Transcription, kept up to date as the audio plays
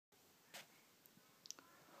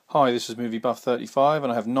Hi, this is Movie Buff 35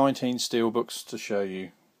 and I have 19 steelbooks to show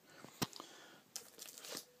you.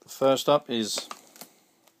 The first up is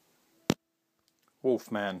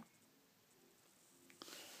Wolfman.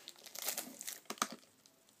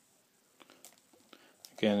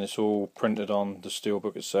 Again, it's all printed on the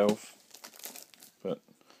steelbook itself, but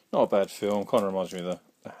not a bad film. Kind of reminds me of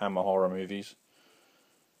the Hammer horror movies.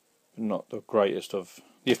 Not the greatest of...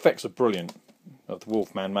 The effects are brilliant of the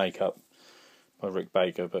Wolfman makeup by Rick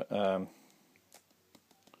Baker, but I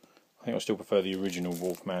think I still prefer the original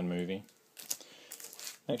Wolfman movie.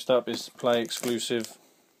 Next up is Play exclusive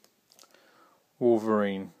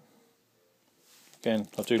Wolverine. Again,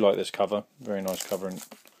 I do like this cover, very nice cover,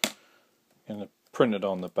 and printed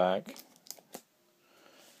on the back.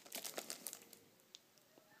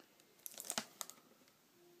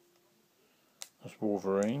 That's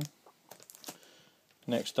Wolverine.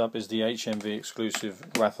 Next up is the HMV exclusive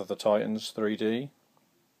Wrath of the Titans 3D.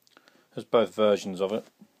 There's both versions of it.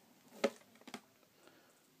 I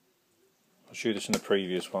showed this in the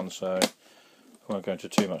previous one, so I won't go into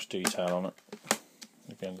too much detail on it.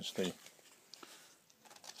 Again, it's the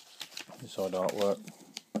inside artwork.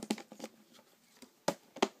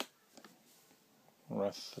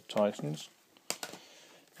 Wrath of the Titans.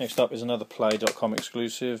 Next up is another Play.com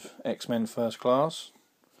exclusive, X-Men First Class.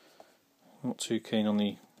 Not too keen on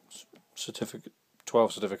the certificate,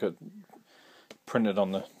 12 certificate printed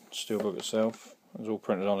on the steelbook itself. It's all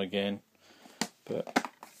printed on again, but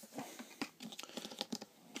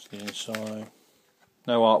it's the inside.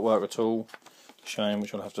 No artwork at all. Shame,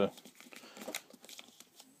 which I'll have to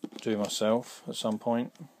do myself at some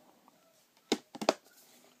point.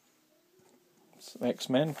 It's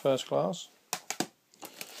X-Men First Class.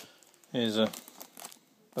 Here's a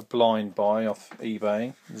blind buy off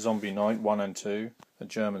eBay, Zombie Night 1 and 2, a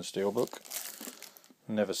German steelbook.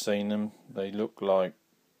 Never seen them. They look like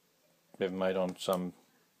they've made on somebody's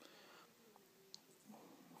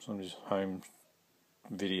home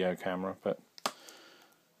video camera, but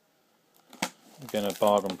again a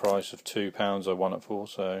bargain price of £2 I won it for.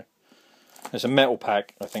 So it's a metal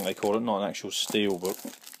pack, I think they call it, not an actual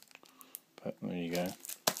steelbook. But there you go.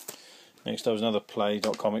 Next up is another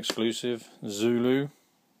Play.com exclusive, Zulu.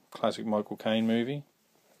 Classic Michael Caine movie.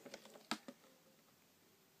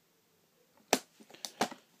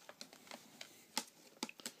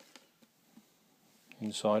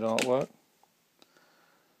 Inside artwork.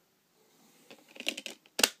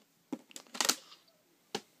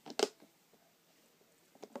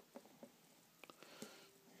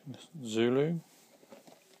 Zulu.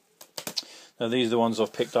 Now these are the ones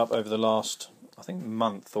I've picked up over the last, I think,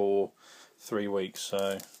 month or 3 weeks.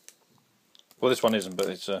 So, well, this one isn't, but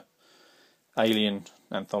it's a Alien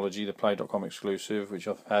anthology, the Play.com exclusive, which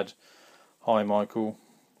I've had. Hi Michael,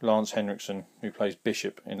 Lance Henriksen, who plays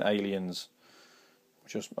Bishop in Aliens,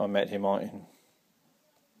 which I met him out in,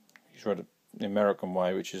 he's read it the American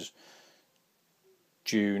way, which is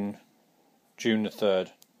June the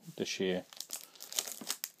 3rd this year.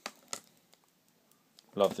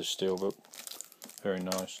 Love this steelbook, very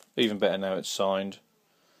nice. Even better now it's signed.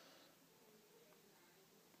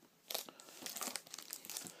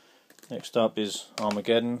 Next up is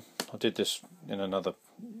Armageddon. I did this in another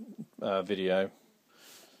video,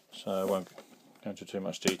 so I won't go into too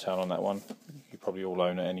much detail on that one. You probably all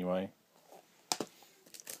own it anyway.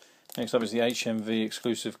 Next up is the HMV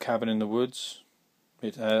exclusive Cabin in the Woods.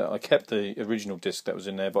 I kept the original disc that was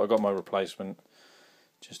in there, but I got my replacement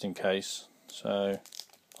just in case. So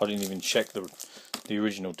I didn't even check the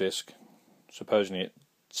original disc. Supposedly it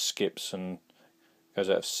skips and goes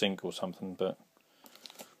out of sync or something, but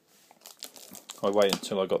I waited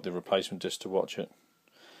until I got the replacement disc to watch it,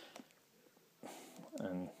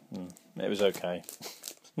 and it was okay.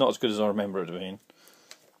 Not as good as I remember it being.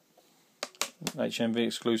 HMV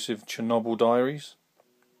exclusive Chernobyl Diaries.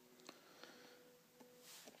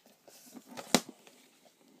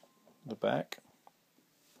 The back.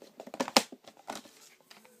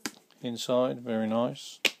 Inside, very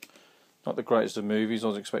nice. Not the greatest of movies.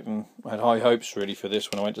 I had high hopes really for this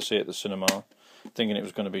when I went to see it at the cinema, thinking it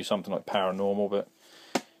was going to be something like paranormal, but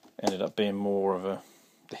ended up being more of a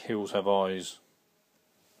The Hills Have Eyes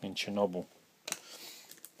in Chernobyl.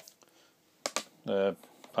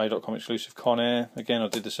 Play.com exclusive Con Air. Again, I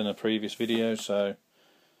did this in a previous video, so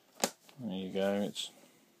there you go. It's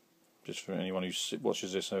just for anyone who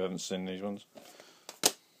watches this who haven't seen these ones.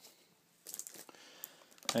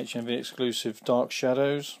 HMV exclusive Dark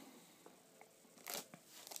Shadows.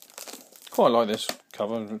 Quite like this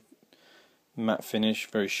cover. Matte finish,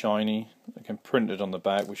 very shiny. Again, printed on the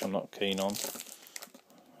back, which I'm not keen on,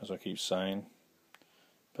 as I keep saying.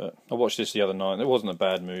 But I watched this the other night. It wasn't a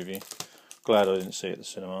bad movie. Glad I didn't see it at the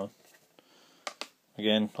cinema.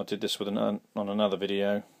 Again, I did this with on another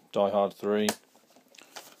video, Die Hard 3.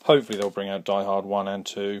 Hopefully they'll bring out Die Hard 1 and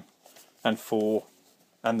 2 and 4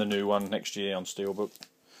 and the new one next year on Steelbook.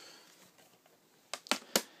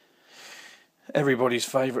 Everybody's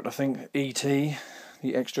favourite, I think, E.T.,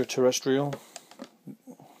 the extraterrestrial.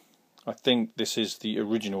 I think this is the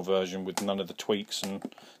original version with none of the tweaks, and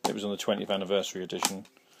it was on the 20th anniversary edition.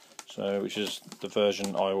 So, which is the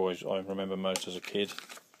version I remember most as a kid.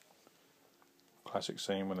 Classic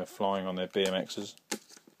scene when they're flying on their BMXs.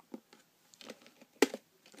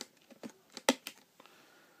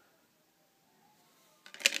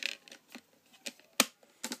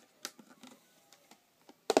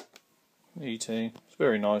 E.T. It's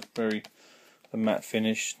very nice, very a matte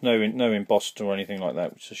finish. No embossed or anything like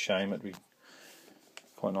that, which is a shame. It'd be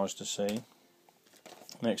quite nice to see.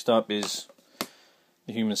 Next up is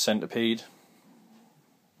the Human Centipede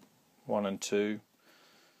 1 and 2.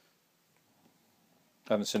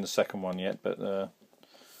 I haven't seen the second one yet, but I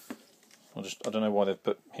don't know why they've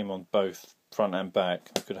put him on both front and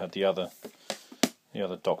back. They could have had the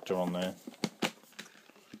other Doctor on there.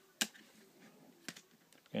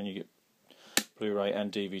 And you get Blu-ray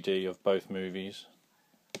and DVD of both movies.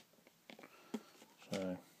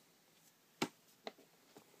 So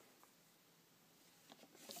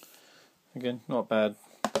again, not bad.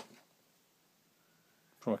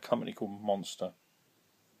 From a company called Monster.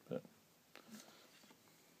 But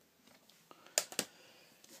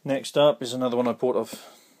next up is another one I bought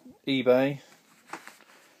off eBay.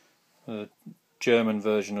 The German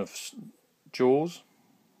version of Jaws.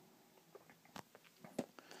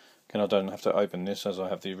 Again, I don't have to open this as I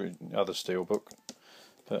have the other Steelbook,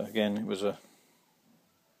 but again, it was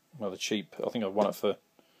another cheap. I think I won it for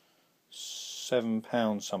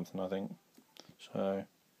 £7 something, I think. So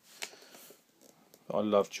I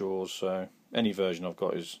love Jaws, so any version I've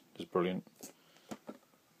got is brilliant.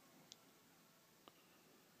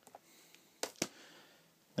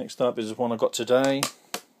 Next up is one I got today.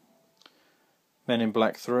 Men in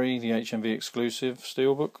Black 3, the HMV exclusive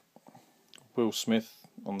Steelbook. Will Smith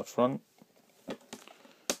on the front,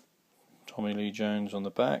 Tommy Lee Jones on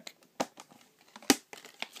the back.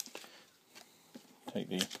 Take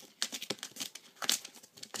the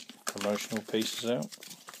promotional pieces out.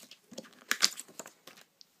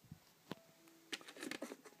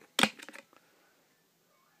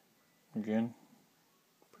 Again,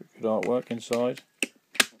 pretty good artwork inside.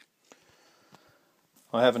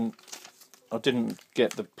 I didn't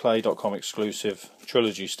get the Play.com exclusive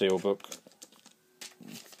trilogy Steelbook.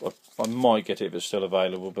 I might get it if it's still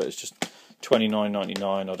available, but it's just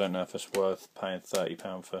 $29.99. I don't know if it's worth paying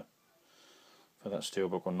 £30 for that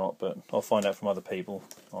Steelbook or not, but I'll find out from other people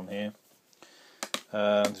on here.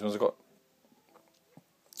 This one's got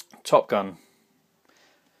Top Gun.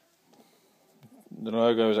 The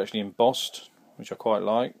logo is actually embossed, which I quite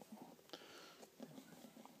like.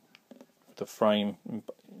 The frame,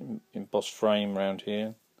 embossed frame around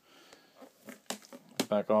here.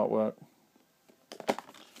 Back artwork.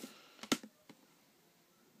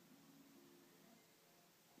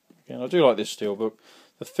 Again, I do like this Steelbook.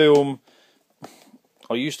 The film,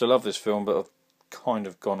 I used to love this film, but I've kind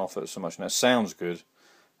of gone off it so much now. It sounds good,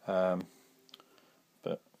 but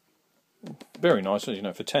very nice. You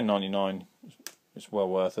know, for $10.99, it's well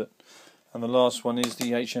worth it. And the last one is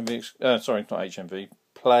the HMV, sorry, not HMV,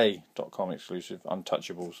 Play.com exclusive,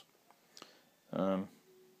 Untouchables.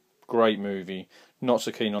 Great movie. Not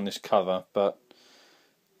so keen on this cover, but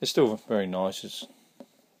it's still very nice. It's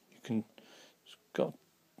got.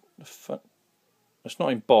 It's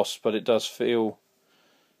not embossed, but it does feel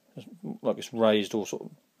like it's raised all sort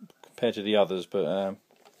of compared to the others. But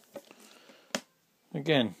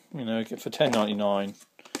again, you know, for $10.99,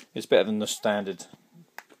 it's better than the standard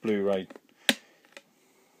Blu-ray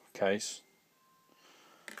case.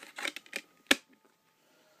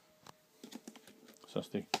 So that's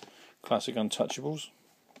the classic Untouchables.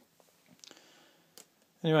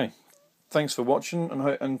 Anyway, thanks for watching,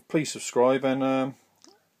 and please subscribe and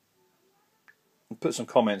put some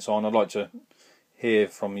comments on. I'd like to hear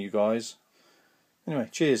from you guys. Anyway,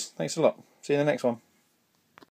 cheers. Thanks a lot. See you in the next one.